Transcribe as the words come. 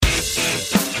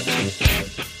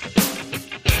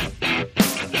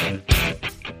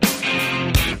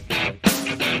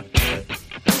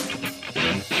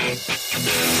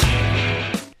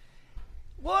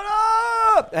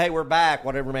Hey, we're back.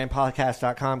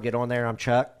 Whatevermanpodcast.com. Get on there. I'm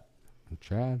Chuck. I'm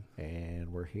Chad.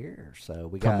 And we're here. So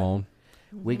we got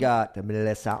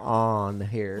Melissa on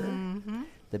here.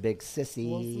 The big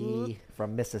sissy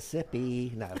from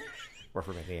Mississippi. No, we're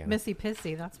from Indiana. Missy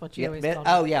Pissy, that's what you always call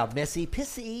Oh, yeah, Missy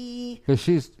Pissy. Cause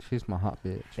she's my hot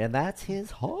bitch. And that's his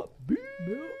hot bitch.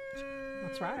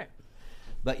 That's right.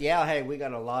 But, yeah, hey, we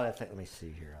got a lot of things. Let me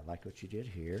see here. I like what you did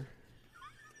here.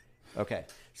 Okay,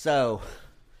 so...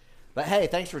 But, hey,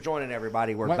 thanks for joining,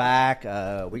 everybody. We're back.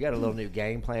 We got a little new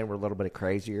game plan. We're a little bit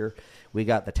crazier. We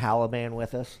got the Taliban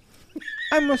with us.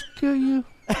 I must kill you.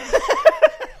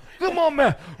 Come on,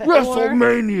 man.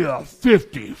 WrestleMania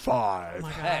 55. Oh my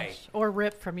gosh. Hey. Or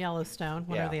Rip from Yellowstone,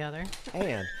 one Yeah. or the other.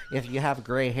 And if you have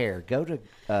gray hair, go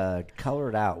to color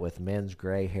it out with men's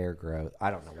gray hair growth.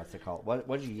 I don't know what's it called. What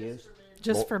did you use?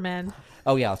 Just for men.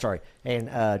 Oh, yeah, sorry. And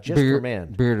just for men.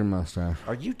 Beard and mustache.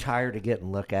 Are you tired of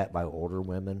getting looked at by older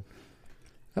women?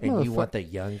 That And you motherfucker- want the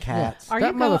young cats? Are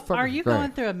That you, motherfucker's are you great.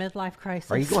 going through a midlife crisis?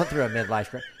 Are you going through a midlife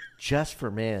crisis? Just for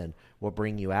men will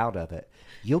bring you out of it.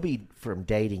 You'll be from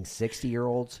dating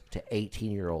 60-year-olds to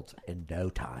 18-year-olds in no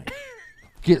time.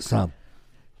 Get some.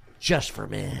 Just for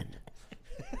men.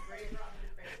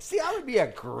 See, I would be a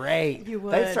great. You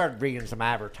would. They started bringing some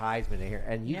advertisement in here,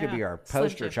 and you could be our Slim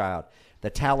poster Jim. child.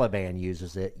 The Taliban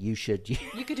uses it. You should.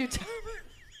 You could do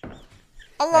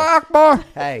Allah Akbar.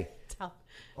 Hey, tell.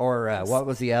 or what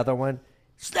was the other one?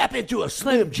 Step into a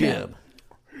Slim Jim.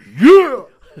 Yeah.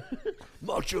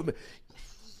 Macho Man.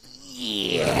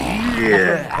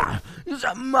 Yeah. He's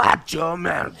a macho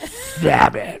man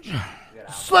savage.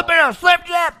 Slip in a slip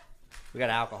jab. We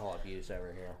got alcohol abuse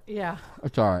over here. Yeah.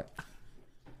 That's all right.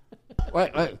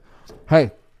 Wait. Hey,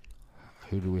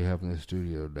 who do we have in the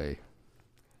studio today?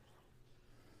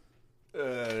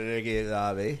 Ricky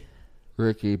Lobby.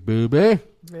 Ricky Booby.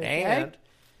 And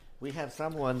we have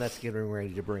someone that's getting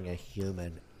ready to bring a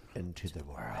human into the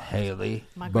world. Haley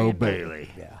My Bo grandbaby. Bailey.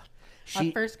 Yeah. Our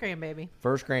She first grandbaby.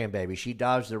 first grandbaby. She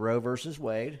dodged the Roe versus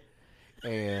Wade,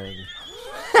 and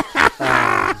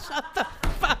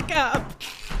Fuck up.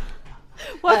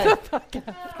 What the fuck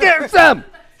up? Get some.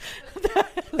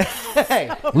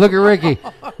 hey, Look at Ricky.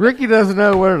 Ricky doesn't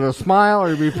know whether to smile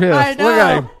or be pissed. I know. Look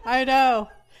at him. I know.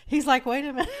 He's like, wait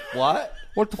a minute. what?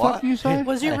 What the What? fuck you say?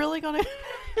 Was you really gonna?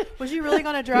 Was you really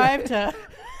gonna drive to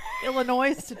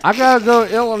Illinois to? I gotta go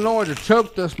to Illinois to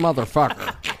choke this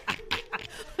motherfucker.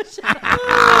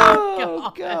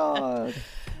 Oh God!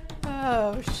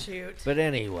 Oh shoot! But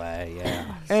anyway,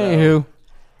 yeah. So- Anywho.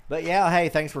 but yeah, hey,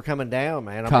 thanks for coming down,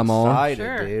 man. I'm Come on. excited,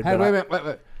 Sure. dude. Hey, but wait I- a minute.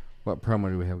 Wait. What promo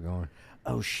do we have going?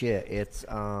 Oh shit! It's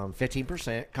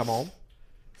 15%. Come on,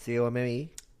 COMME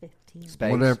 15.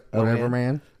 space. Whatever, ON.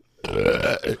 man.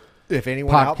 If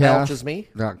anyone outbelches me,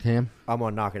 Podcast.com. I'm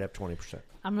gonna knock it up 20%.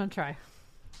 I'm gonna try.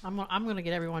 I'm gonna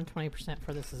get everyone 20%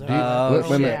 for this is over. Do you, Oh, wait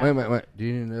a minute. shit. Wait a minute. Do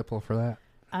you need a nipple for that?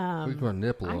 We put a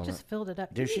nipple I on just it. filled it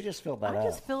up. Dude, she just filled that I up.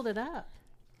 just filled it up.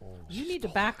 You need to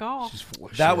back off.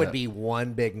 That would be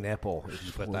one big nipple if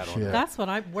you put that on. shit. there. That's what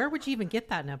I. Where would you even get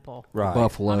that nipple? Right.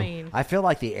 Buffalo. I mean, I feel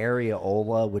like the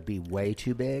areola would be way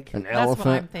too big. An that's what I'm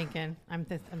elephant. thinking. I'm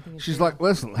thinking. She's too. like,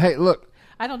 listen, hey, look.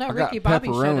 I don't know. I got Ricky Bobby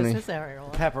showed us pepperoni. his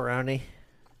areola. Pepperoni.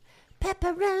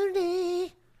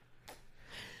 Pepperoni.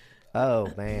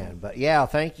 Oh, man. But yeah,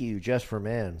 thank you, Just for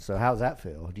Men. So how's that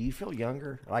feel? Do you feel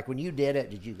younger? Like when you did it,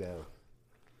 did you go?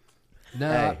 No,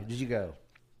 Hey, did you go?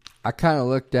 I kind of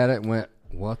looked at it and went,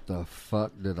 what the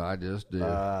fuck did I just do?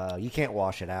 You can't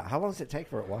wash it out. How long does it take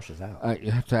before it washes out? You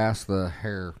have to ask the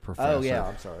hair professor. Oh, yeah,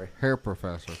 I'm sorry. Hair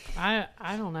professor. I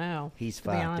don't know. He's to be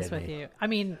fucked, honest isn't with he? you. I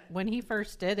mean, when he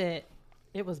first did it,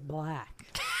 it was black.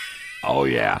 Oh,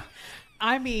 yeah.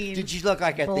 I mean, Did you look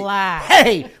like at black. the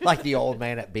hey, like the old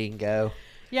man at bingo?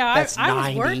 yeah, That's I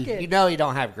 90. was working. You know he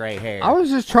don't have gray hair. I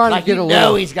was just trying like to get you a know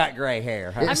little. he's got gray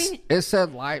hair. Huh? I mean- It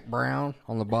said light brown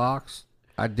on the box.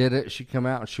 I did it. She come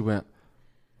out and she went,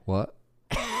 what?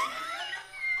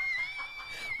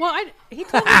 Well, he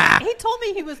told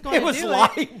me he was going it to was do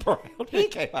light brown. He-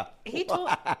 It came out.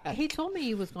 He told me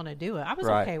he was going to do it. I was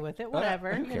Right. okay with it.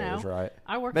 Whatever, Who you know. cares, right?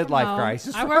 I work Midlife from home.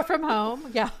 crisis, I work from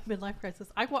home. Yeah, midlife crisis.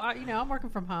 I'm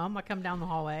working from home. I come down the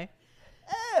hallway,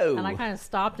 Oh. and I kind of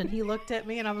stopped, and he looked at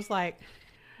me, and I was like,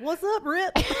 "What's up,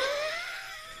 Rip?"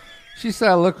 She said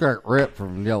I look like Rip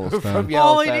from Yellowstone. From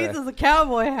All he Yellowstone. needs is a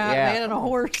cowboy hat, Yeah. man, and a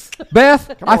horse. Beth,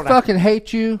 I on now. fucking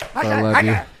hate you. But I love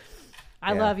you.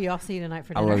 I Yeah. love you. I'll see you tonight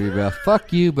for I dinner. love you, Beth.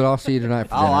 Fuck you, but I'll see you tonight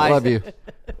for Oh, dinner. I Love see. you.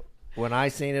 When I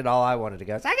seen it, all I wanted to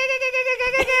go.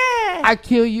 I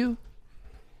kill you.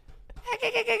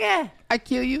 I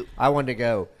kill you. I wanted to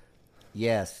go.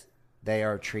 Yes, they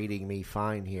are treating me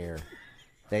fine here.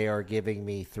 They are giving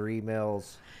me 3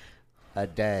 meals a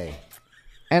day,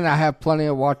 And I have plenty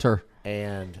of water.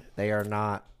 and they are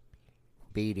not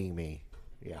beating me.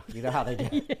 Yeah, you know how they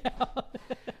do.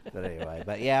 But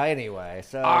anyway,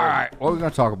 so All right, what are we going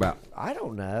to talk about? I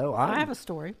don't know. I have a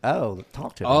story.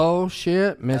 Talk to me. Oh,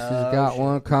 shit. Missy's got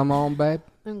one. Come on, babe.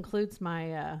 It includes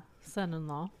my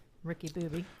son-in-law, Ricky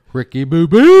Booby. Ricky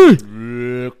Booby.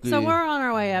 So we're on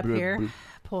our way up here,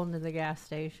 pulling to the gas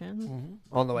station.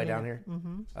 On the way down here.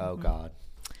 Mm-hmm. Oh God.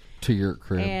 To your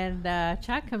crib. And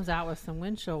Chad comes out with some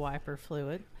windshield wiper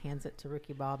fluid, hands it to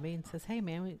Ricky Bobby, and says, "Hey,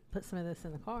 man, we put some of this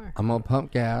in the car." I'm going to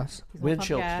pump gas. He's gonna pump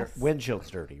gas.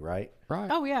 Windshield's dirty, right? Right.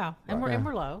 Oh yeah, and Right.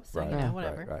 we're low, so Right. you know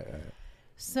whatever. Right.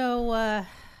 So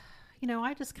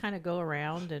I just kind of go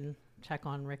around and check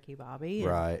on Ricky Bobby.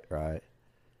 And, Right.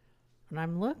 And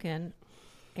I'm looking,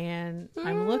 and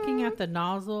I'm looking at the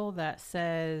nozzle that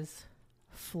says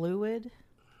fluid.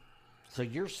 So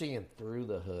you're seeing through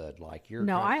the hood, like you're.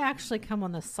 No, I actually come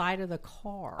on the side of the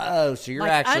car. Oh, so you're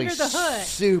like actually under the hood.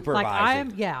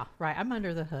 supervising. Like I'm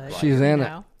under the hood. She's in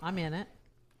it. I'm in it.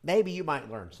 Maybe you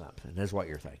might learn something. Is what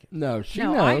you're thinking. No, she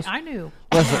No, knows. I knew.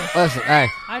 Listen, hey.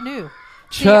 I knew.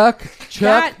 Chuck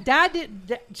Chuck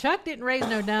didn't raise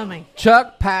no dummy.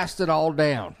 Chuck passed it all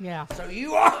down. Yeah, So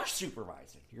you are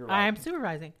supervising. You're right. I am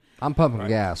supervising. I'm pumping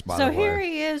gas, by So the way. here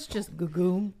he is, just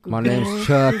goo-goom. My name's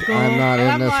Chuck. I'm not And in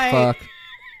I'm this like- fuck.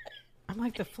 I'm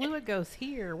like, the fluid goes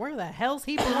here. Where the hell's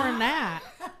he pouring that?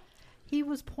 He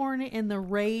was pouring it in the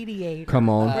radiator. Come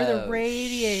on. Where the Oh,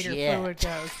 radiator shit. fluid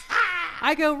goes.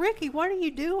 I go, Ricky, what are you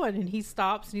doing? And he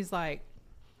stops and he's like,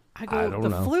 I go, don't the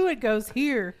know. fluid goes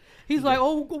here. He's like,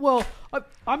 oh, well,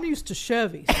 I'm used to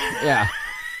Chevys. Yeah.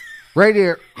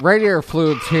 Radiator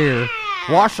fluid's here.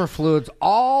 Washer fluid's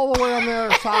all the way on the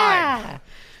other side.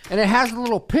 And it has a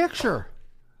little picture.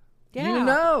 Yeah. You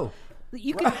know.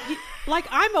 You could, like,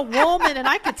 I'm a woman and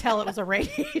I could tell it was a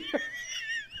radiator.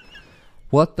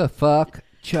 What the fuck,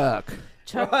 Chuck?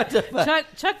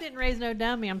 Chuck didn't raise no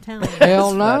dummy, I'm telling you.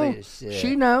 Hell funny no. as shit.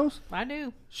 She knows. I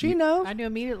knew. She knows. I knew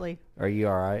immediately. Are you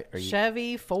all right? Are you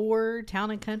Chevy, Ford,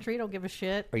 Town and Country, don't give a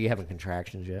shit. having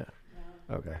contractions yet?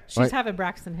 No. Okay. She's Wait. having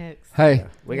Braxton Hicks. Hey,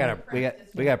 We got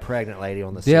a pregnant lady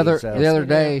on the the scene. other so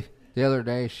the other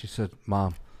day she said,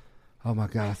 "Mom, oh my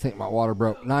God, I think my water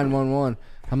broke." 911.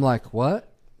 I'm like, "What?"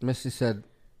 Missy said,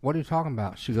 "What are you talking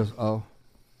about?" She goes, "Oh,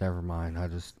 never mind.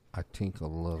 I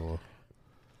tinkled a little."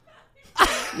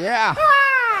 Yeah.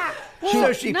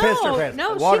 So she pissed her pants.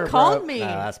 No, Water she called broke. me. No,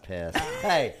 that's pissed.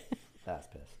 Hey, that's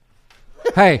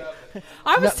pissed. Hey,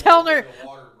 I was telling her,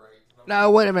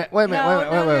 no, wait a minute. No,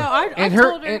 I In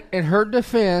told her- in her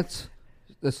defense,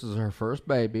 this is her first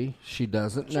baby. She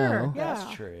doesn't sure, know. yeah.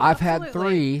 That's true. I've had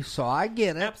Absolutely. 3, so I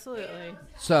get it. Absolutely.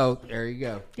 So there you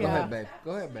go. Go Yeah. ahead, babe.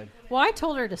 Go ahead, babe. Well, I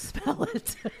told her to smell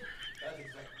it.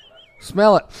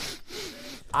 Smell it.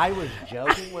 I was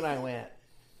joking when I went.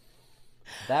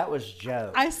 That was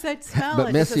joke. I said, smell But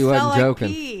it. Missy Does it smell wasn't like joking.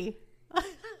 pee?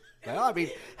 Well, I mean,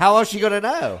 how else you gonna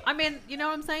know? I mean, you know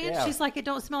what I'm saying? Yeah. She's like, it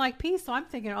don't smell like pee. So I'm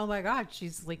thinking, oh my God,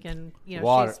 she's leaking,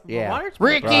 Water, she's yeah. water's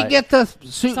Ricky, Right. get the So I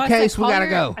said, suitcase. We call gotta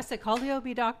your- go. I said, call the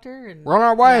OB doctor and We're on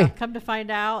our way. come to find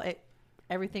out,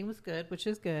 everything was good, which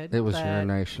is good. It was but,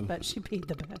 urination. but she peed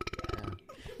the bed.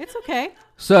 It's okay.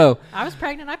 So I was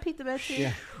pregnant. I peed the bed too.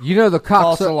 you know the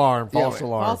False cocksucker. alarm. Yeah, False wait.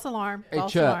 alarm. False alarm. Hey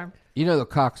False Chuck, alarm. you know the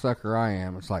cocksucker I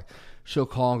am. It's like she'll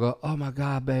call and go, "Oh my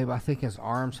God, babe, I think his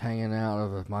arm's hanging out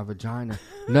of my vagina."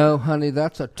 No, honey,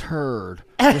 that's a turd.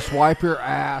 Just wipe your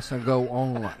ass and go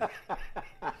on.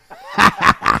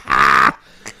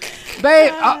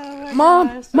 Babe,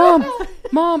 mom.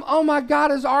 Oh my God,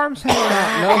 his arm's hanging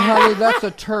out. No, honey, that's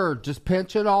a turd. Just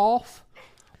pinch it off.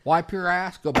 Wipe your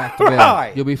ass. Go back to bed.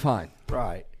 Right. You'll be fine.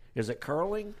 Right. Is it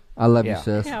curling? I love Yeah. you,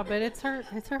 sis. Yeah, but it's her.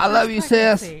 I love first you,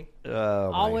 sis. pregnancy.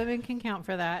 Oh, All my- women can count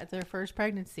for that. It's their first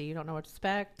pregnancy. You don't know what to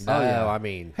expect. No, Oh, yeah. I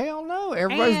mean, Hell no.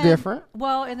 Everybody's And- different.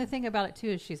 Well, and the thing about it too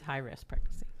is she's high risk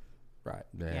pregnancy. right.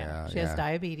 Yeah, she has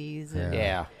diabetes, and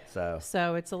Yeah. So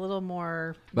so it's a little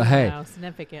more, But hey,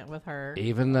 significant with her.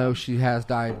 even though she has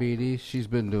diabetes, she's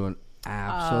been doing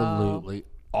absolutely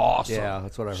awesome. Yeah,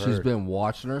 that's what I She's heard. been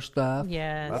watching her stuff.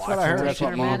 Yes, that's what I heard. That's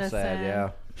taking what her Mom said. medicine. Yeah.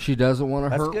 She doesn't want to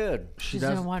That's hurt. good. She She's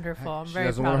doesn't, doing wonderful. I'm she very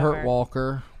doesn't proud want to of hurt her.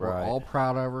 Walker. We're Right. all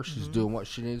proud of her. She's doing what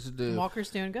she needs to do. Walker's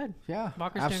doing good. Yeah,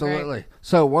 Walker's doing absolutely. great.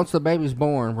 So once the baby's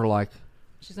born, we're like,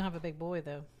 She's gonna have a big boy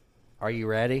though. Are you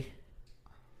ready?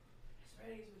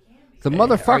 the Are you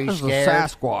motherfucker's a scared?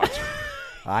 Sasquatch.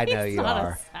 I know He's you not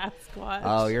are. a Sasquatch.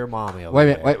 Oh, your mommy. Over Wait a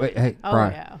minute. there. Wait. Hey, Oh,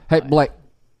 Brian. yeah. Hey, Blake.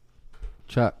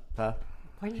 Chuck. Huh?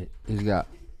 What are you- He's got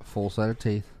a full set of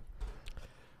teeth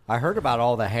I heard about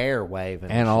all the hair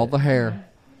waving and all shit. the hair.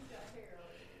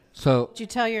 So Did you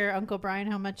tell your Uncle Brian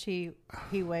how much he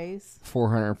weighs?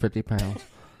 450 pounds.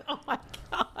 Oh my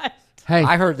gosh. Hey,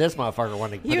 I heard this motherfucker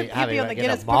wanting to You'd be on the get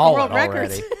Guinness a Book of mullet World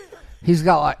Records. already. he's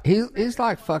got like he's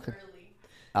like fucking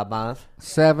A month?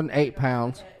 7-8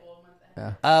 pounds.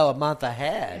 Oh, a month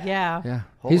ahead. Yeah. Yeah,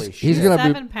 Holy he's shit. gonna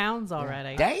 7 pounds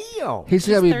already. Damn. he's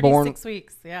Just gonna be born. 36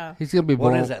 weeks. Yeah. He's gonna be What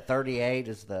born is it? 38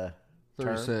 is the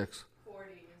term? 36.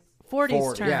 40's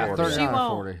 40, turn. yeah, 39 she or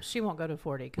won't. 40. She won't go to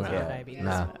 40 because of Yeah. her diabetes.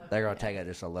 No. They're going to take it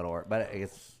just a little, but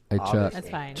it's Hey, Chuck. obviously- That's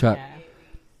fine. Chuck. Yeah.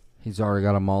 He's already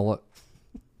got a mullet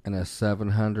and a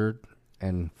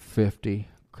 750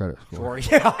 credit score.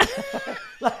 Yeah.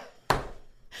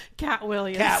 Cat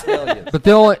Williams. Cat Williams. But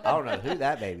the only, I don't know who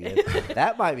that baby is.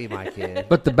 That might be my kid.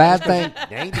 but the bad thing,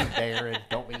 Named him Darren.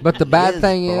 Don't mean But the he bad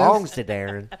thing is- belongs to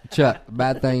Darren. Chuck. The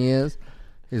bad thing is,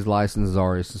 his license is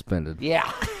already suspended.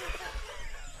 Yeah.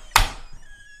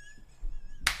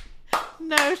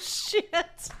 No shit.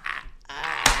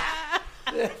 That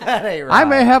ain't right. I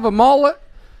may have a mullet,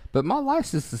 but my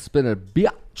license is suspended.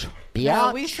 Biatch.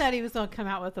 No, we said he was going to come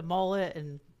out with a mullet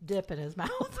and dip in his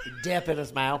mouth. Dip in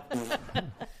his mouth.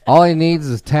 All he needs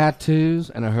is tattoos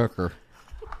and a hooker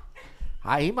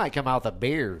He might come out with a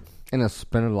beard. and a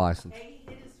suspended license. He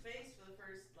hid his face for the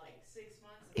first 6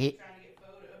 months. He- He was trying to get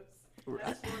photos.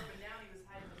 That's where, but now he was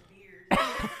hiding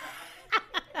his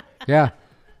beard. Yeah.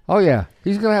 Oh yeah.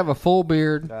 He's gonna have a full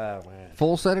beard, Oh, man.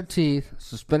 full set of teeth,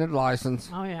 suspended license,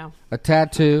 Oh yeah. a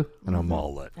tattoo, and a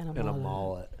mullet. And In a mullet.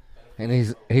 mullet. And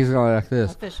he's going like A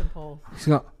this. fishing pole. He's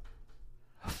going,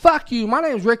 "Fuck you. My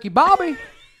name's Ricky Bobby."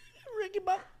 Ricky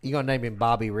Bobby. You going to name him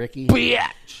Bobby Ricky?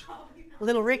 Bitch.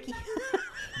 Little Ricky.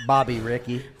 Bobby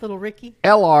Ricky. Little Ricky.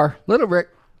 LR, Little Rick.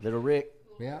 Little Rick.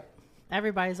 Yeah.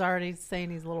 Everybody's already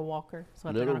saying he's Little Walker.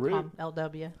 So they're Little going to call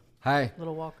him LW. Hey,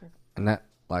 Little Walker. and that,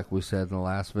 like we said in the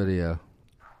last video,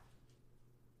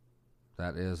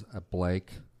 that is a Blake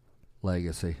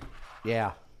legacy.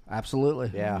 Yeah.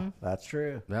 Absolutely. Yeah. That's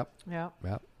true. Yep. Yeah.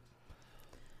 Yep.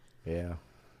 Yeah.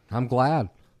 I'm glad.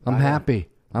 I'm I am. happy.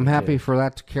 I'm Me happy too. for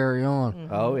that to carry on.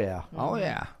 Mm-hmm. Oh, yeah. Oh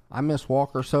yeah, I miss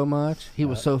Walker so much. He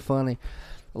was so funny.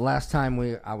 The last time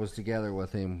I was together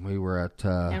with him, we were at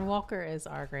And Walker is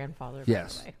our grandfather.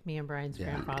 Yes. By the way. Me and Brian's Yeah.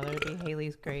 grandfather. It'd be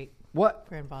Haley's great what?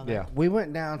 grandfather. Yeah. We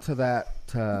went down to that.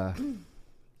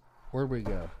 Where'd we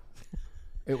go?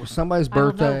 It was somebody's I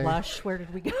don't birthday. know, Lush. Where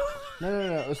did we go?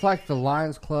 No. It was like the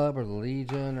Lions Club or the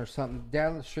Legion or something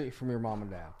down the street from your mom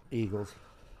and dad. Eagles.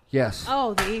 Yes.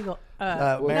 Oh, the Eagle.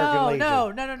 American no,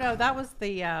 Legion. no. That was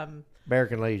the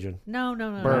American Legion. no.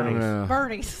 Bernie's. No.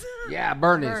 Bernie's. Yeah,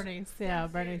 Bernie's. Bernie's. Yeah,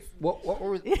 Bernie's. What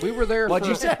were we were there? What'd for,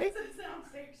 you say? It sounds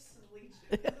like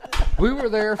Legion. We were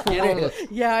there for one of the.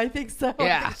 Yeah, I think so.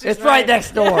 Yeah. She's It's right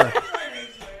next door.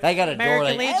 They got a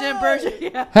American door. Legion, Bergen.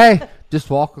 Yeah. Hey, just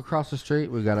walk across the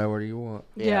street. We got over you want.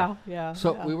 Yeah. Yeah.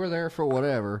 So yeah. we were there for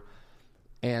whatever,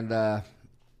 and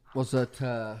was it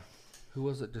who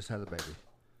was it just had the baby?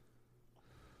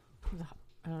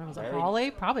 I don't know, was it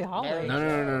Holly? Probably Holly.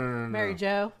 No. Mary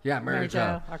Jo. Yeah, Mary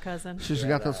Jo. our cousin. She's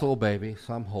got this little baby,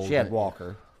 so I'm holding She had it.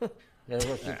 Walker. That's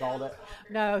what she called it.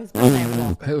 No, his birth name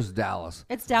Walker. It was Dallas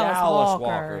It's Dallas,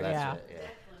 Walker. That's yeah. it. Yeah.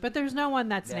 But there's no one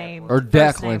that's named Or first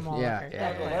Declan. name Walker.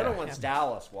 Yeah. Declan. The little one's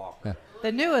Dallas Walker.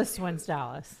 The newest one's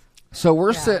Dallas. So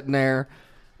we're Yeah. sitting there,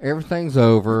 everything's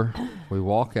over. We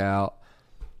walk out.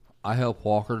 I help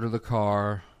Walker to the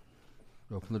car,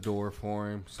 open the door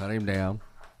for him, set him down.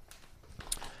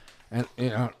 And you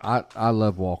know, I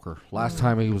love Walker. Last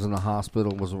time he was in the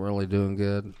hospital, wasn't really doing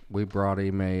good. We brought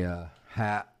him a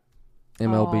hat,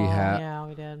 MLB Oh, hat Yeah,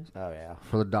 we did. Oh, yeah.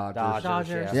 for the Dodgers.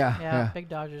 Dodgers. Yeah, yeah. Big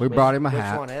Dodgers. We brought him a Which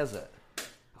hat. one is it?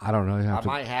 I don't know. You have I to,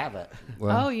 might have it.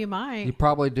 well, Oh, you might. you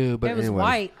probably do, but it was anyway.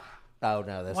 white. Oh,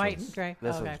 no. This White one's, and gray.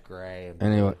 This Okay. one's gray.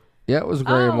 Anyway, yeah, it was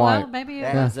gray Oh, and white. well, maybe.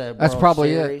 That Yeah. was a That's World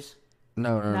probably it. Series.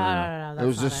 No. No, It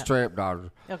was that's not just it. straight up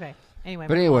Dodgers. Okay. Anyway.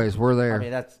 But anyways, we're there. I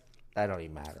mean, that don't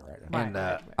even matter right now. Right.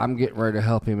 And I'm getting ready to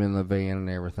help him in the van and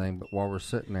everything. But while we're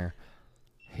sitting there,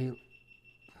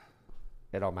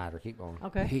 It don't matter. Keep going.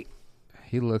 Okay.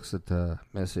 he looks at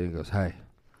Missy and goes, "Hey,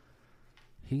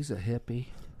 he's a hippie,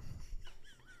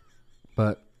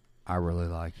 but I really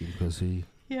like him because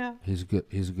Yeah. he's a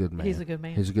good man. He's a good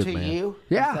man. He's a good To man. you?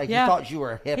 Yeah. It's like Yeah. you thought you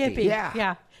were a hippie. Hippie. Yeah.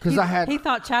 Yeah. 'Cause He- I had- He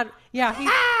thought Chad. Yeah. He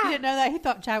didn't know that. He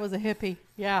thought Chad was a hippie.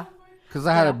 Yeah. Because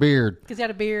I had Yeah. a beard. Because he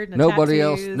had a beard and Nobody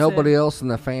tattoos else in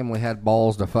the family had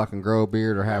balls to fucking grow a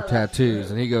beard or have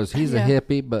tattoos. And he goes, he's Yeah. a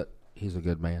hippie, but he's a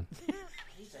good man.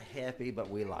 He's a hippie, but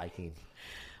we like him.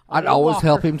 I'd Old always Walker.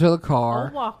 help him to the Old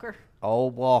car. Walker.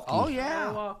 Old Walkie. Oh Old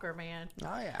yeah. Walker, man.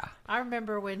 Oh yeah. I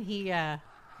remember when he,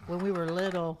 when we were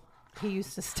little, he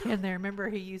used to stand there. Remember,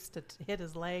 he used to hit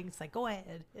his legs. Like, go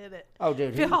ahead, hit it. Oh,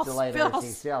 dude, he used to lay there. Phil-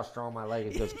 See how strong my leg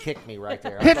is? He goes, kick me right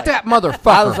there. I was Hit like- that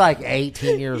motherfucker. I was like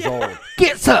 18 years old.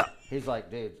 Gets up. He's like,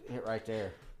 dude, hit right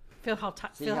there. Feel how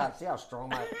tight. See how strong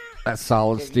my That's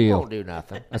solid You steel. won't do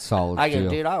nothing. That's solid I go, steel.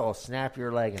 dude, I will snap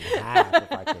your leg in half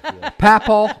if I kick you.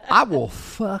 Papaw, I will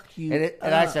fuck you.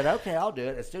 And I said, okay, I'll do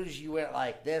it. As soon as you went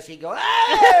like this, he go,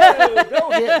 oh,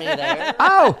 don't hit me there.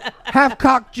 Oh, half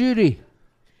cock Judy.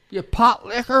 You pot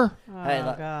liquor. Oh, Hey,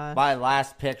 God. my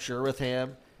last picture with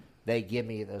him, they give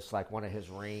me this like one of his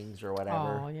rings or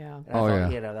whatever. Oh, yeah. And I Oh,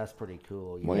 thought, yeah. that's pretty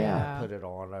cool. Well, yeah. Put it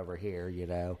on over here,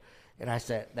 And I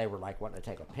said, they were like wanting to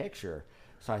take a picture.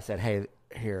 So I said, hey,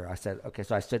 here. I said, okay.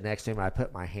 So I stood next to him. And I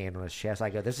put my hand on his chest. I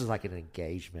go, this is like an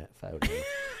engagement photo.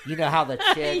 You know how the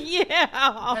chick.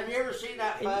 Yeah. Have you ever seen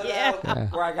that photo Yeah.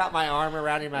 where I got my arm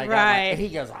around him? And I got Right. and he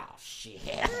goes, oh shit.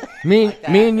 Me Like that.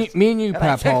 and you, And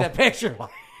I took the Papaw. picture.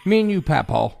 Me and you,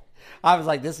 Papaw. I was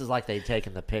like, this is like they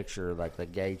taking the picture, like the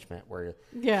engagement where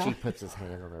Yeah. she puts his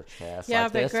hand on her chest. Yeah,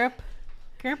 like but this.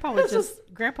 Grandpa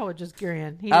would just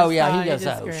grin. He Oh just yeah, thought he goes,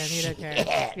 just oh grin. He shit. didn't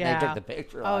care. Yeah. They took the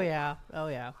picture. Oh like, yeah. Oh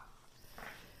yeah.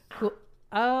 Cool.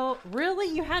 Oh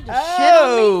really? You had to shit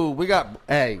on me? Oh,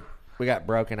 we got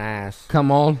broken ass.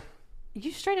 Come on.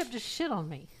 You straight up just shit on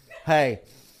me. Hey,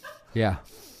 Yeah.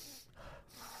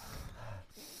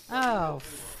 Oh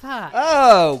fuck.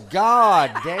 oh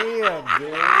god damn,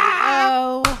 dude.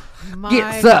 Oh my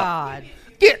Gets up. God.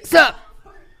 Gets up.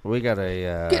 We got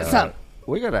a Get some.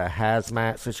 We got a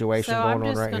hazmat situation So I'm going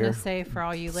on just right gonna here. say for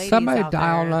all you ladies Somebody out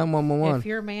dial there, 911. if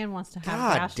your man wants to have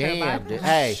God damn, dude. gastrobypass,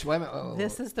 Hey, Wait a minute.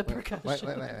 this is the percussion.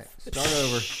 Wait. Start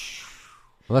over.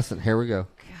 Listen, here we go.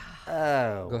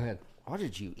 oh, Go ahead. What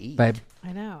did you eat, Babe.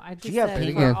 I know. I just Did you have said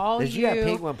pink? for all Did you have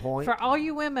pink one point? for all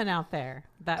you women out there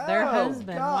that their Oh,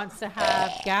 husband God. wants to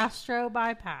have gastro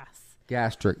bypass,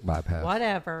 Gastric bypass.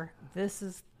 whatever. This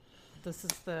is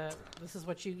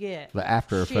what you get. The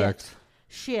after Shit. effects.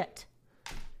 Shit.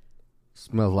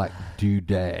 Smells like due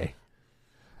day.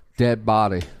 Dead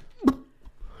body.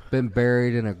 Been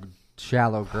buried in a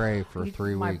shallow grave for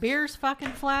 3 My weeks. beer's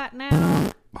fucking flat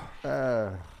now.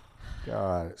 Oh,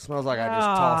 God. It smells like I just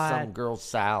tossed some God. girl's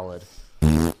salad.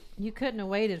 You couldn't have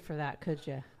waited for that, could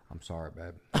you? I'm sorry,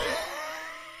 babe.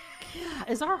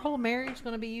 Is our whole marriage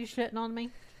going to be you shitting on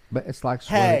me? But it's like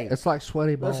sweaty. Hey, it's like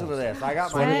sweaty balls. Listen to this. I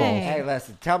got my Sweaty balls. Hey,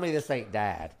 listen. Tell me this ain't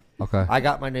dad. Okay. I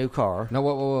got my new car. No,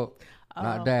 whoa.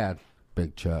 Not dad.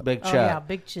 Big Chuck. Big Oh Chuck. yeah,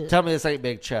 big shit. Tell me this ain't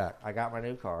Big Chuck. I got my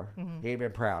new car. He ain't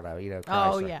been proud of it. Oh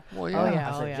Chrysler. yeah. Well, Oh yeah. yeah.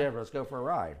 I Oh said, yeah. Jennifer, let's go for a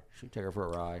ride. She took her for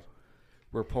a ride.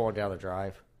 We're pulling down the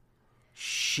drive.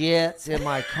 Shit's in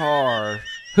my car.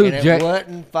 Who, and it Jay?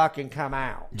 wouldn't fucking come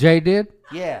out. Jay did?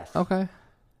 Yes. Okay.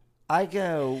 I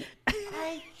go,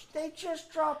 they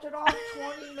just dropped it off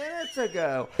 20 minutes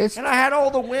ago. It's- and I had all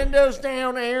the windows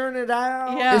down, airing it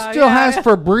out. Yeah. It still has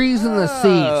Febreze in the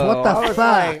seats. What Oh, the I was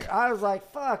fuck? I was like,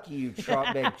 fuck you,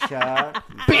 Trump, Big Chuck.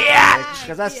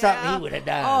 Because that's something he would have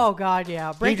done. Oh god,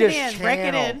 yeah. He Break it just in. Break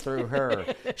it channeled in. through her.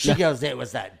 She goes, it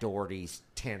was that Doherty's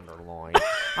tenderloin.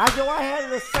 I go, I had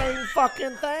the same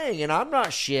fucking thing, and I'm not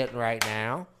shitting right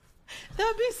now.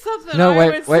 That'd be something No, I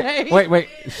wait. would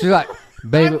say. She's like, I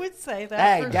baby. would say that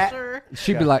Hey, for that- sure.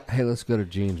 She'd be like, hey, let's go to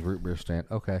Gene's root beer stand.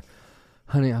 Okay.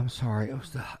 Honey, I'm sorry.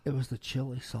 It was the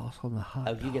chili sauce on the hot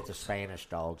Oh, dog. you get the Spanish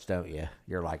dogs, don't you?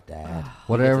 You're like Dad.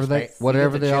 Whatever You they get the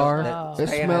whatever the they chili- are. the It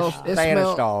Spanish- smells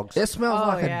Spanish dogs. It smells Oh,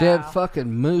 like yeah. a dead fucking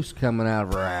moose coming out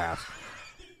of her ass.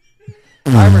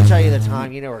 I ever tell you the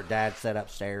time, where Dad sat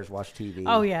upstairs, watched TV?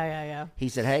 Oh yeah. He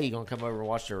said, hey, you going to come over and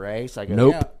watch the race? I go,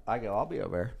 Nope. yeah. I go, I'll be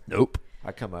over there. Nope.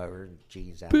 I come over and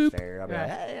Gene's Boop. downstairs. I'll be Right.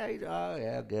 like, hey, how you doing? Oh,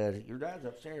 yeah, good. Your dad's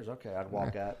upstairs. Okay, I'd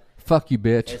walk up. Fuck you,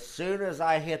 bitch. As soon as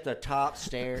I hit the top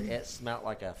stair, it smelled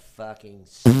like a fucking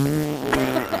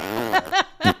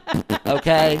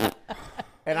okay?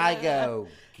 And I go,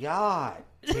 God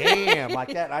damn,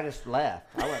 like that. And I just left.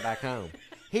 I went back home.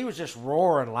 He was just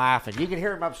roaring, laughing. You could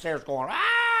hear him upstairs going,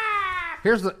 ah!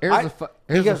 Here's the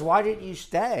He goes, why didn't you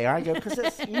stay? I go, because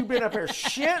you've been up here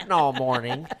shitting all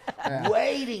morning,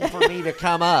 waiting for me to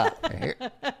come up. hey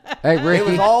It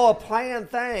Ricky. was all a planned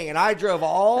thing, and I drove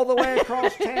all the way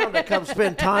across town to come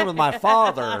spend time with my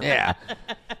father. Yeah.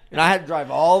 And I had to drive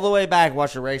all the way back and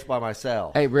watch the race by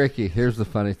myself. Hey Ricky, here's the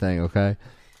funny thing, okay?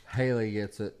 Haley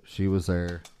gets it. She was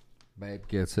there. Babe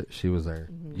gets it. She was there.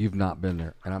 You've not been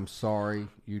there. And I'm sorry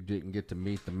you didn't get to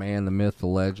meet the man, the myth, the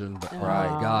legend. But my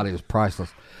God, he was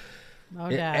priceless. No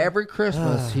It- doubt. every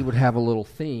Christmas, he would have a little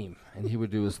theme, and he would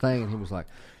do his thing, and he was like,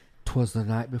 "'Twas the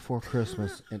night before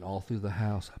Christmas, and all through the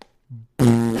house,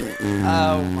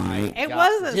 Oh my It God.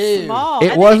 wasn't Dude. small.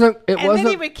 It And wasn't. It then, and wasn't.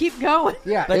 then he would keep going.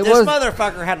 Yeah, But it this was.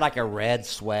 motherfucker had like a red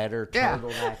sweater, Yeah.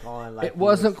 turtleneck on. Like It he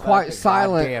wasn't was quite fucking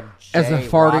silent goddamn as a Jay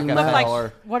farting But mouse. Rockefeller.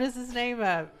 like, what is his name?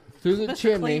 Through the Mr.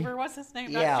 chimney. Cleaver. What's his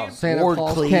name? Yeah, Not Jim. Santa Ward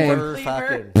Claus Cleaver.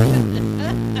 Cleaver.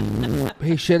 Fucking.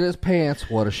 He shit his pants.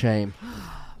 What a shame.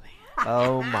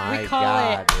 Oh my We call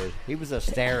God, it- dude. He was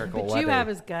hysterical. But wasn't you he? have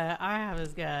his gut. I have his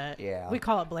gut. Yeah. We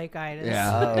call it Blake-itis.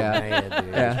 Yeah. Oh Yeah. man,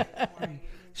 dude. Yeah.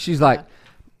 She's like,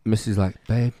 Missy's like,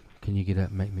 babe, can you get up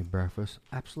and make me breakfast?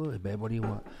 Absolutely, babe. What do you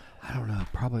want? I don't know.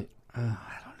 Probably, I don't know.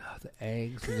 The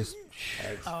eggs. They just,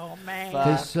 Oh man. Fuck.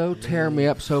 they so tear me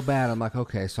up so bad. I'm like,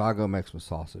 okay, so I'll go make some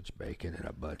sausage, bacon, and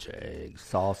a bunch of eggs.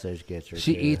 Sausage gets her.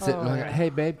 She too. eats it. Oh, And I'm like, yeah. hey,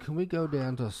 babe, can we go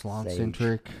down to Salon Sage.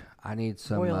 Centric? I need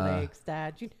some. Boiled eggs,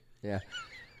 Dad. You Yeah.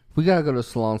 We got to go to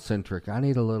Salon Centric. I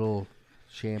need a little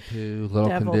shampoo, little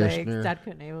deviled conditioner. eggs. Dad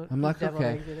couldn't eat I'm like, deviled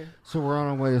okay. eggs either. So we're on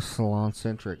our way to Salon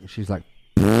Centric, and she's like,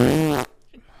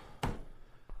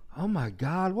 "Oh my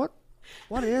God,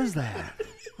 what is that?"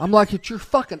 I'm like, "It's your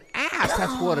fucking ass.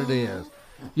 That's what it is.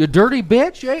 You dirty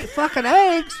bitch. You ate fucking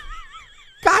eggs.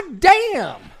 God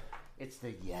damn." It's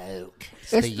the yolk.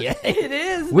 It's, It's the the- yolk. It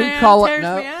is. We man. call it Tears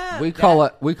no. me up.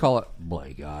 We call it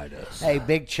Blake-itis. Hey,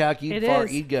 Big Chuck, you'd It fart.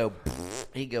 is. You'd go.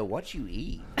 He'd go. What you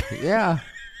eat? Yeah.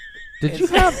 Did you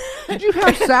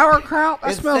have sauerkraut?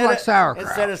 That smells like sauerkraut.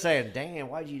 Instead of saying, "Damn,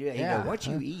 why'd you do that?" He'd Yeah. go, "What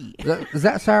you eat?" Is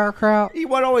that sauerkraut? He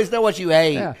would always know what you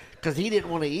ate Yeah. because he didn't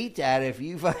want to eat that if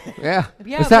you. Yeah.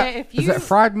 Yeah, Is that, but if is you- that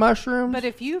fried mushrooms? But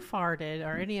if you farted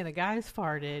or any of the guys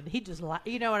farted, he just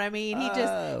you know what I mean. He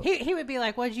Oh. just he would be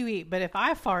like, "What'd you eat?" But if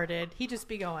I farted, he'd just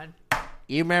be going.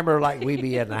 You remember, like we'd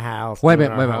be in the house. Wait a doing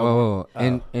minute, wait a our minute, homework.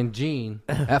 wait. And Jean,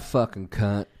 that fucking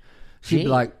cunt, she'd be Jean?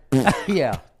 like,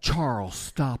 Yeah. Charles,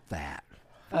 stop that.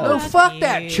 Oh. No, fuck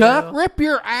that, you. Chuck. Rip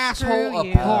your asshole Screw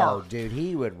you. apart. Oh, dude,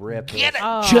 he would rip. Get his it,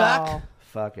 Oh. Chuck.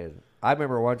 Fucking. I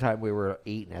remember one time we were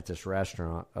eating at this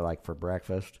restaurant, like for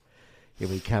breakfast,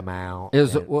 and we come out.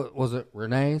 Is and- it what was it?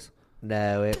 Renee's,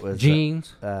 No, it was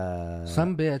Jean's, Some.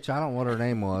 some bitch. I don't know what her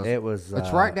name was. It was. It's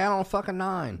right down on fucking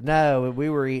 9. No, we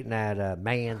were eating at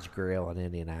Man's Grill in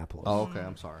Indianapolis. Oh, okay.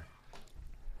 I'm sorry.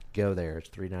 Go there. It's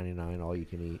 $3.99, all you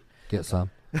can eat. Get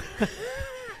some.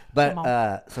 But Come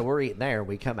on. so we're eating there, and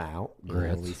we come out, and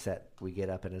Grits. we get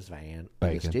up in his van.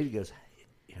 And this Bacon. dude goes,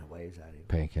 waves at him.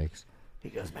 Pancakes, He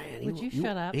goes, man, Would you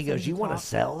shut up He so goes, you you want to talk?"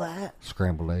 sell that?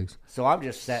 scrambled eggs. So I'm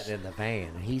just sitting in the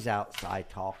van, and he's outside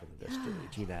talking to this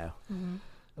dude,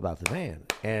 about the van.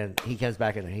 And he comes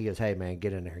back in, and he goes, hey, man,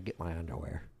 get in there and get my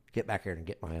underwear. Get back here and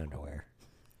get my underwear.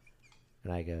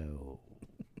 And I go,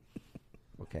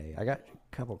 okay, I got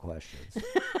a couple questions.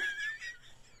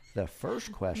 The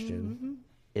first question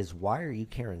is, why are you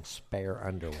carrying spare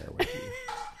underwear with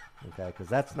you? Okay, because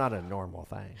that's not a normal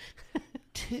thing.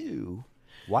 2,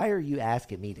 why are you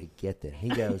asking me to get them? He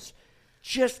goes,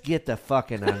 just get the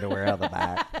fucking underwear out of the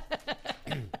back.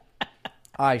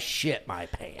 I shit my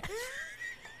pants.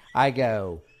 I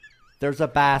go, there's a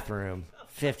bathroom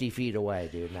 50 feet away,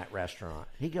 dude, in that restaurant.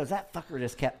 He goes, that fucker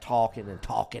just kept talking and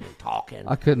talking and talking.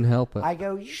 I couldn't help it. I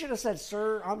go, you should have said,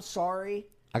 sir, I'm sorry.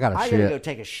 I gotta I shit. gotta go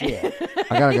take a shit.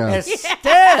 I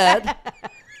gotta go.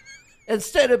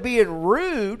 Instead of being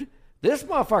rude, this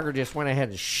motherfucker just went ahead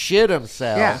and shit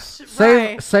himself. Yeah,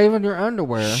 Right. saving your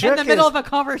underwear. Shit. In the middle his- of a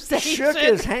conversation. Shook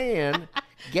his hand,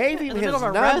 gave him in the his middle of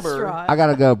a number, restaurant. I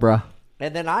gotta go, bro.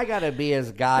 and then I gotta be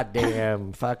his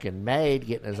goddamn fucking maid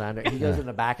getting his underwear. He goes in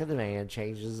the back of the van,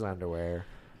 changes his underwear,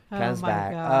 Oh comes my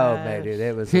back. Oh man, gosh. dude,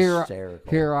 it was Here, hysterical.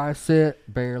 here I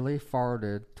sit, barely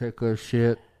farted, took a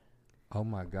shit. Oh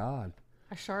my God,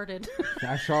 I sharted.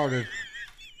 I sharted.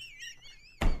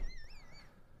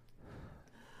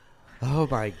 Oh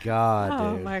my god,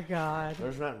 Oh dude. my god.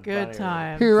 There's nothing Good funnier.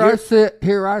 time.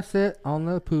 Here I sit on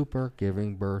the pooper,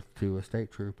 giving birth to a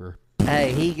state trooper.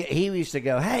 Hey, he used to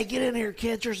go, hey, get in here,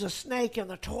 kids. There's a snake in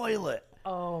the toilet.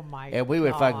 Oh my god. And we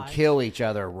would fucking kill each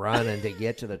other running to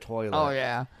get to the toilet. Oh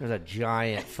yeah, There's a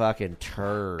giant fucking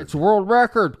turd. it's a world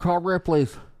record. Carl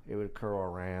Ripley's. It would curl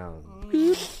around.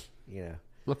 You know.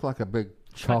 Look like a big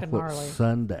Fucking chocolate gnarly.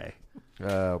 sundae.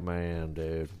 Oh man,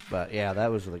 dude. But yeah, that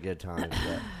was the good times.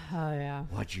 But Oh yeah.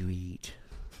 what'd you eat?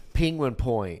 Penguin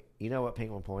Point. You know what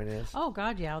Penguin Point is? Oh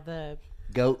god, yeah. The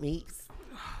Goat meat.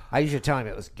 I used to tell him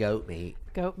it was goat meat.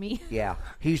 goat meat. Yeah.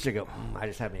 He used to go, I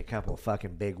just had me a couple of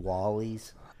fucking big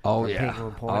wallies. Oh from yeah.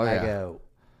 Penguin Point. Oh I yeah. go,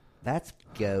 that's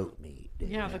goat meat, dude.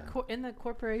 Yeah, in the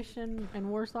corporation in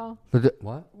Warsaw.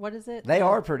 What? What is it? They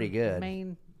are pretty good.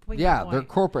 Main Yeah, their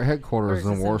corporate headquarters Or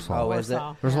in is this Warsaw. Oh, is it?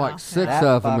 There's like 6 That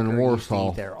of them in fucker used to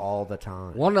Warsaw. eat there all the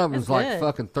time. One of them's It's like good.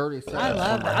 fucking 30 seconds. I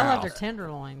love from it. my I love their house.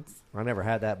 tenderloins. I never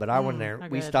had that, but I went there. they're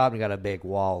We good. stopped and got a big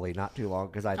Wally not too long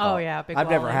because I thought, yeah, big I've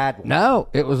never Wally. had one. No,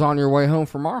 it was on your way home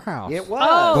from our house. It was.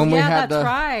 Oh, When we yeah, had that's the-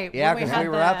 right. Yeah, When because had we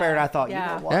were the- up there, and I thought,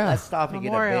 yeah. you know what? Yeah. Let's stop and get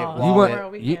a Memorial. big You Wally.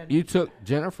 Memorial went. You, weekend. you took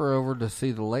Jennifer over to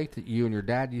see the lake that you and your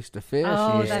dad used to fish. Oh,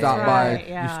 and you that's stopped right. by.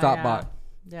 Yeah, you stopped yeah. by.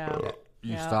 Yeah.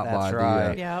 You Yep. stopped That's by.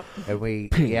 right. The, Yep. And we,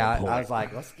 Pinky I point. was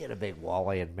like, let's get a big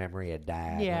Wally in memory of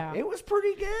Dad. Yeah. It was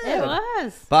pretty good. It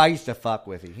was. But I used to fuck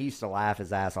with him. He used to laugh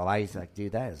his ass off. I used to like,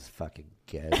 dude, that is fucking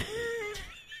good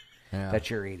yeah.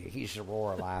 that you're eating. He used to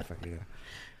roar laughing. You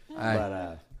know. Hey,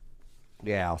 But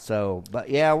yeah. So, but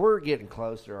yeah, we're getting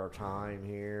close to our time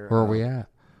here. where are we at?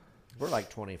 We're like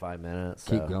 25 minutes.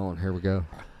 Keep so. going. Here we go.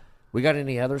 We got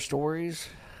any other stories?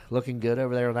 Looking good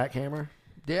over there on that camera.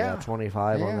 Yeah.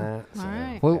 25 on Yeah. that. So, All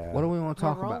right. What do we want to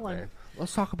talk We're about, rolling. babe?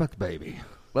 Let's talk about the baby.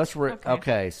 Let's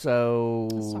okay. So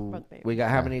Let's talk about the baby. we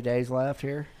got how many days left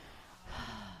here?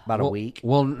 About a week.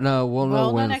 Well, no, we'll know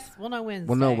Well, Wednesday. we'll know Wednesday.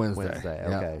 We'll know Wednesday. Wednesday,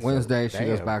 Yeah. okay, so Wednesday, she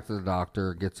goes damn. back to the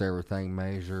doctor, gets everything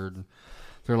measured.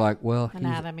 They're like, well,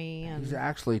 Anatomy and he's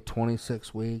actually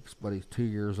 26 weeks, but he's 2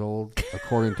 years old,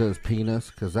 according to his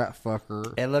penis, because that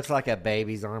fucker. It looks like a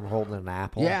baby's arm holding an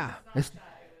apple. Yeah,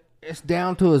 it's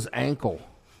down to his ankle.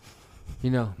 You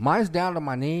know, mine's down to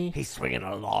my knee. He's swinging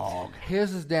a log.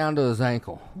 His is down to his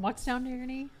ankle. what's down to your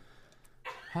knee?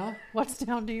 Huh? What's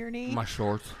down to your knee? My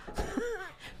shorts.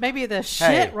 Maybe the Hey,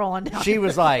 shit rolling down. She your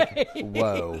was like, leg.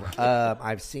 "Whoa,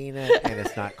 I've seen it, and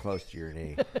it's not close to your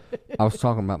knee. I was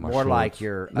talking about my More shorts. like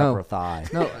your No. upper thigh."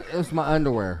 No, it was my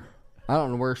underwear. I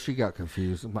don't know where she got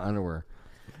confused. It's my underwear.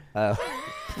 Oh.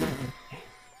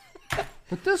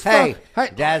 But this Hey, hey,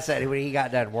 Dad said when he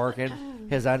got done working,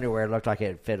 his underwear looked like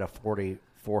it fit a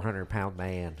 400-pound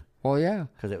man well, yeah.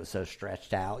 because it was so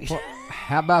stretched out.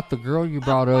 How about the girl you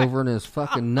brought over and his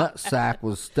fucking nut sack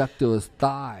was stuck to his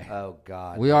thigh? Oh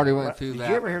God, We already went What- through Did that.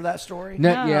 you ever hear that story?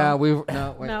 No, No. yeah,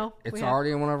 no, wait. No, It's we haven't.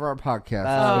 already in one of our podcasts.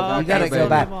 Oh, you okay, got to so go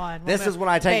back. move on. This We'll is when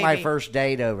I take my baby. first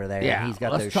date over there. yeah, and he's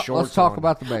got let's those ta- shorts. let's talk on.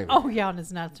 about the baby. Oh yeah, and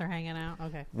his nuts are hanging out.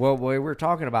 Okay. Well, we were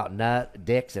talking about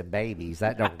dicks, and babies.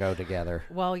 That don't go together.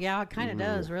 Well, yeah, it kind of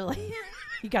does, really.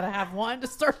 You got to have one to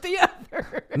start the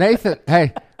other. Nathan,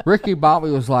 hey, Ricky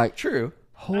Bobby was like, True.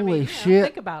 holy Yeah, shit.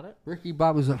 Think about it. Ricky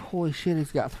Bobby's like, holy shit,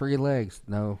 he's got 3 legs.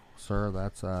 No, sir,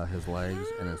 that's his legs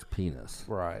and his penis.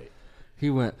 Right. He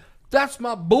went, that's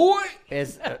my boy.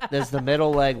 Is the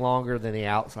middle leg longer than the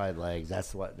outside legs?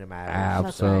 That's what no matter.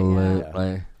 That's right, yeah.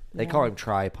 Absolutely. They call him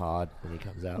tripod when he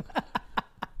comes out.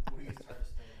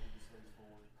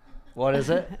 What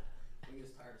is it?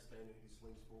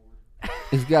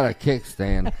 He's got a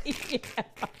kickstand.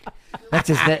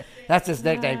 That's his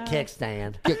nickname,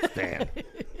 kickstand. Kickstand.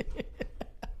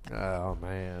 Oh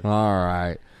man. All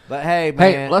right. But hey,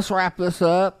 man. Hey, let's wrap this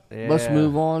up. Let's Yeah.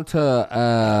 move on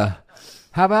to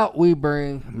how about we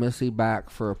bring Missy back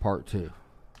for a part 2?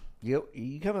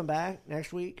 You coming back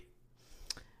next week?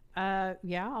 Yeah,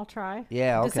 I'll try.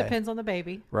 Yeah, Just okay. depends on the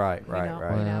baby. Right, You right, know,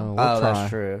 right. you know. Well, Oh, we'll try. that's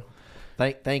true.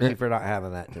 Thank you for not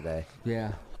having that today.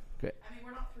 Yeah.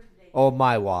 On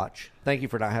my watch. Thank you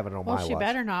for not having it on Well, my she watch.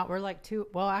 better not. We're like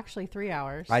 3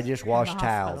 hours. I just in washed the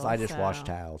towels. hospital, I just so- washed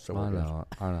towels. So I we're good. know.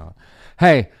 I know.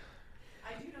 Hey,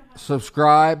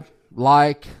 subscribe,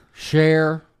 like,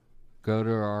 share. Go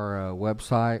to our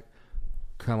website.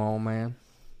 Come on, man.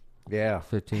 Yeah.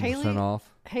 15% Haley? off.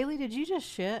 Haley, did you just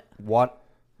shit?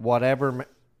 Whatever.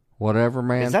 Whatever,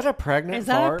 man. Is that a pregnant Is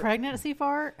that fart? a pregnancy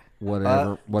fart?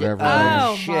 Whatever. Whatever. Oh, man.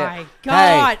 Oh shit. my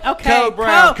God! Hey, Okay, Code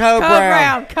Brown, Code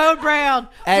Brown. Code Brown.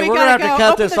 Hey, We we're gonna have gotta to go.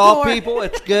 cut Open this the off, door. people.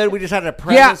 It's good. We just had a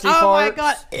pregnancy Oh my fart.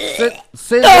 God!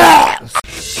 Send